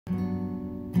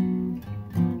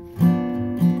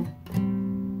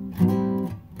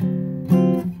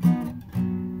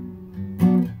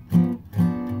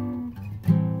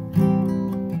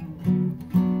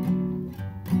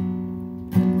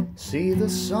the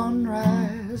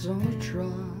sunrise on a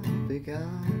tropic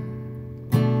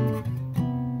isle.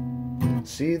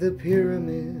 See the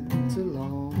pyramids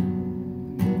along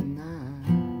the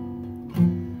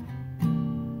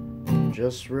Nile.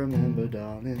 Just remember,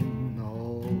 darling,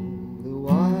 all the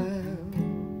while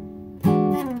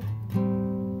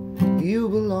you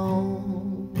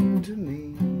belong to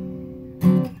me.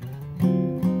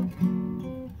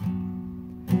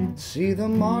 See the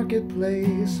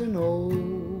marketplace in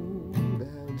old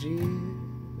Algiers.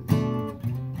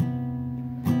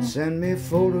 Send me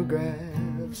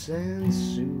photographs and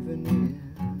souvenirs.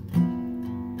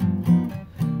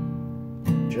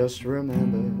 Just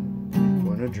remember,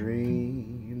 when a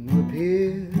dream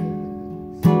appears,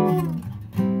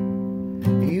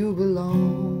 you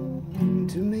belong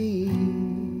to me.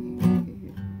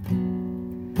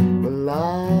 Will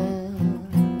I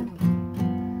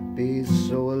be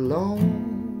so alone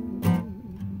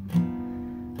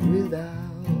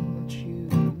without you?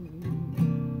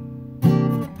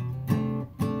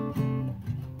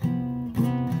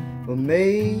 Or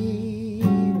maybe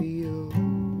you'll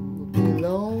be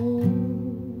lonesome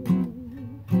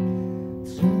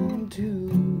too,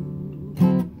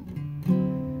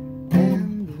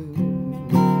 and blue.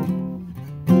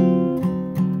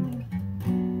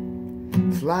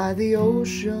 Fly the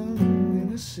ocean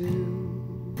in a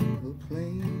silver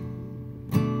plane.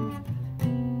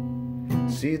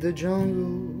 See the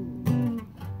jungle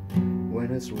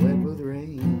when it's wet with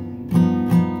rain.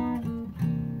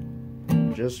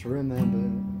 Just remember,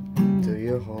 till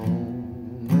you're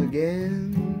home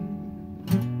again,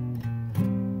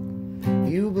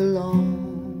 you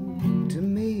belong to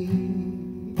me.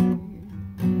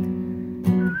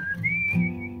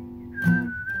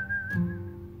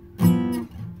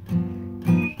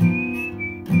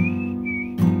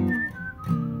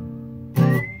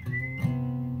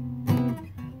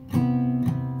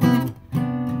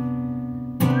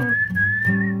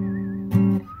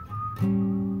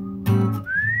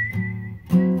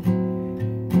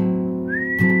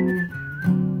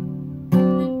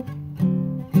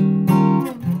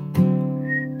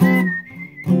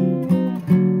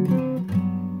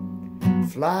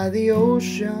 Fly the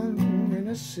ocean in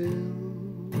a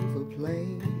silver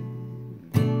plane.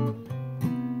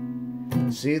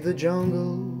 See the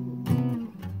jungle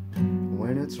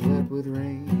when it's wet with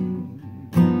rain.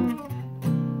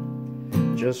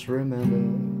 Just remember,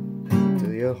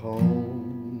 till you're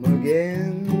home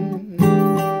again,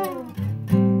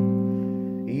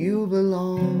 you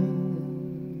belong